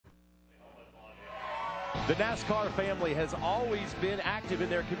The NASCAR family has always been active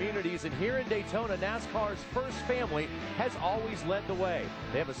in their communities, and here in Daytona, NASCAR's first family has always led the way.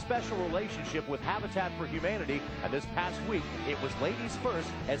 They have a special relationship with Habitat for Humanity, and this past week, it was ladies first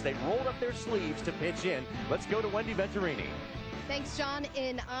as they rolled up their sleeves to pitch in. Let's go to Wendy Venturini. Thanks, John.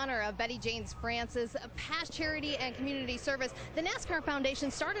 In honor of Betty Jane France's past charity and community service, the NASCAR Foundation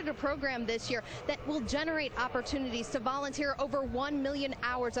started a program this year that will generate opportunities to volunteer over 1 million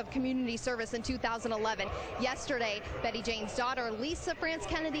hours of community service in 2011. Yesterday, Betty Jane's daughter, Lesa France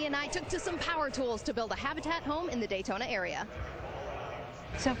Kennedy, and I took to some power tools to build a Habitat home in the Daytona area.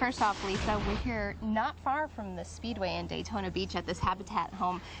 So first off, Lesa, we're here not far from the Speedway in Daytona Beach at this Habitat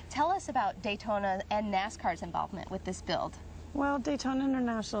home. Tell us about Daytona and NASCAR's involvement with this build. Well, Daytona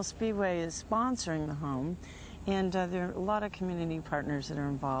International Speedway is sponsoring the home, and there are a lot of community partners that are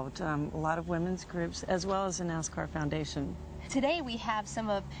involved, a lot of women's groups, as well as the NASCAR Foundation. Today we have some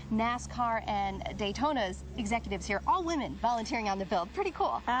of NASCAR and Daytona's executives here, all women volunteering on the build. Pretty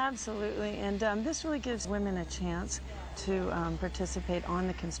cool. Absolutely, and this really gives women a chance to participate on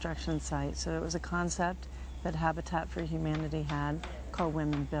the construction site. So it was a concept that Habitat for Humanity had called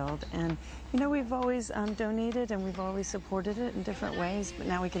WomenBuild, and you know, we've always donated and we've always supported it in different ways, but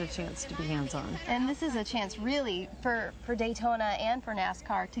now we get a chance to be hands-on. And this is a chance really for Daytona and for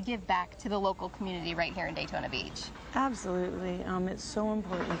NASCAR to give back to the local community right here in Daytona Beach. Absolutely. It's so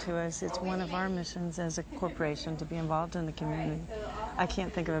important to us. It's one of our missions as a corporation to be involved in the community. I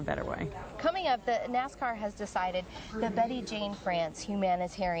can't think of a better way. Coming up, the NASCAR has decided the Betty Jane France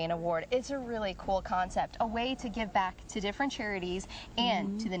Humanitarian Award. It's a really cool concept, a way to give back to different charities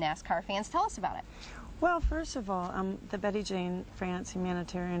and to the NASCAR fans. Tell us about it. Well, first of all, the Betty Jane France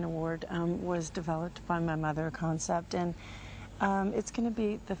Humanitarian Award was developed by my mother, a concept, and it's going to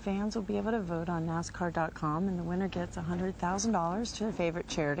be, the fans will be able to vote on NASCAR.com, and the winner gets $100,000 to their favorite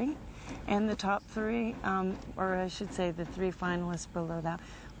charity. And the top three, or I should say the three finalists below that,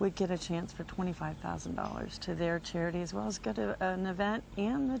 would get a chance for $25,000 to their charity, as well as go to an event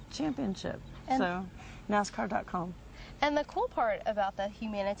and the championship. So, NASCAR.com. And the cool part about the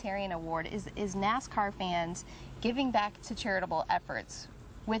Humanitarian Award is NASCAR fans giving back to charitable efforts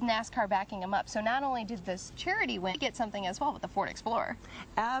with NASCAR backing them up. So not only did this charity win, get something as well with the Ford Explorer.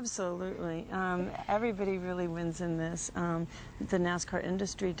 Absolutely. Everybody really wins in this. The NASCAR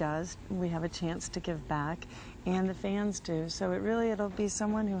industry does. We have a chance to give back, and the fans do. So it'll be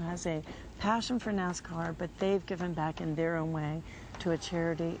someone who has a passion for NASCAR, but they've given back in their own way to a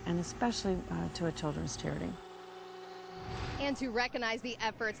charity, and especially to a children's charity. And to recognize the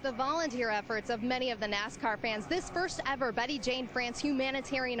efforts, the volunteer efforts of many of the NASCAR fans, this first ever Betty Jane France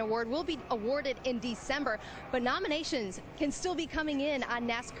Humanitarian Award will be awarded in December, but nominations can still be coming in on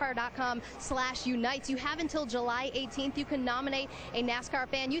NASCAR.com/unites. You have until July 18th. You can nominate a NASCAR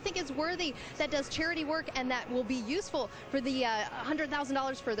fan you think is worthy, that does charity work, and that will be useful for the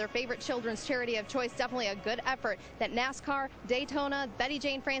 $100,000 for their favorite children's charity of choice. Definitely a good effort that NASCAR, Daytona, Betty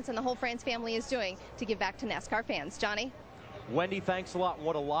Jane France, and the whole France family is doing to give back to NASCAR fans. Johnny? Wendy, thanks a lot.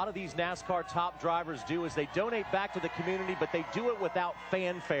 What a lot of these NASCAR top drivers do is they donate back to the community, but they do it without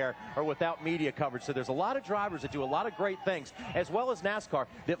fanfare or without media coverage. So there's a lot of drivers that do a lot of great things, as well as NASCAR,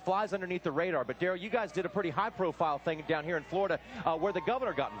 that flies underneath the radar. But, Darryl, you guys did a pretty high-profile thing down here in Florida where the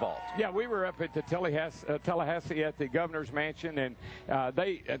governor got involved. Yeah, we were up at the Tallahassee at the governor's mansion, and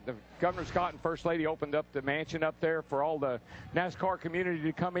the Governor Scott and First Lady opened up the mansion up there for all the NASCAR community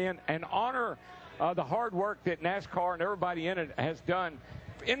to come in and honor the hard work that NASCAR and everybody in it has done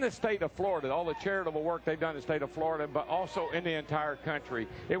in the state of Florida, all the charitable work they've done in the state of Florida, but also in the entire country.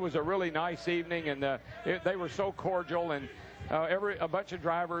 It was a really nice evening, and they were so cordial, and a bunch of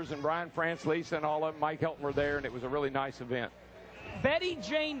drivers, and Brian France, Lesa, and all of them, Mike Helton were there, and it was a really nice event. Betty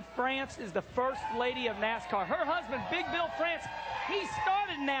Jane France is the first lady of NASCAR. Her husband, Big Bill France, he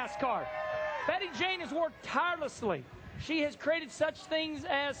started NASCAR. Betty Jane has worked tirelessly. She has created such things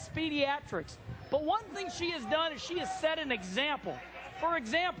as Speediatrics. But one thing she has done is she has set an example. For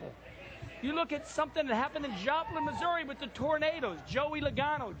example, you look at something that happened in Joplin, Missouri with the tornadoes. Joey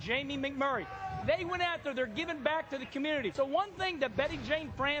Logano, Jamie McMurray. They went out there. They're giving back to the community. So one thing that Betty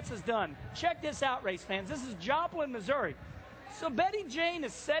Jane France has done, check this out, race fans. This is Joplin, Missouri. So Betty Jane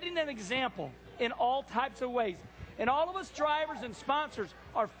is setting an example in all types of ways. And all of us drivers and sponsors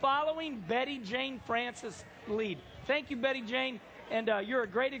are following Betty Jane France's lead. Thank you, Betty Jane. and you're a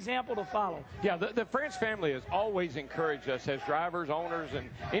great example to follow. Yeah, the France family has always encouraged us as drivers, owners, and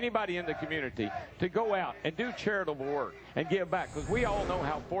anybody in the community to go out and do charitable work and give back, because we all know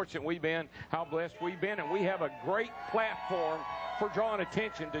how fortunate we've been, how blessed we've been, and we have a great platform for drawing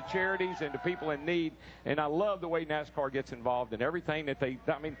attention to charities and to people in need. And I love the way NASCAR gets involved in everything that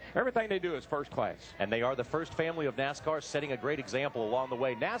everything they do is first class. And they are the first family of NASCAR setting a great example along the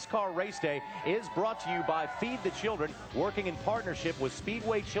way. NASCAR Race Day is brought to you by Feed the Children, working in partnership with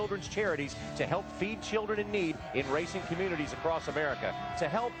Speedway Children's Charities to help feed children in need in racing communities across America. To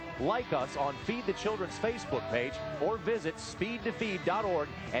help, like us on Feed the Children's Facebook page or visit speedtofeed.org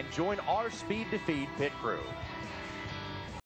and join our Speed to Feed pit crew.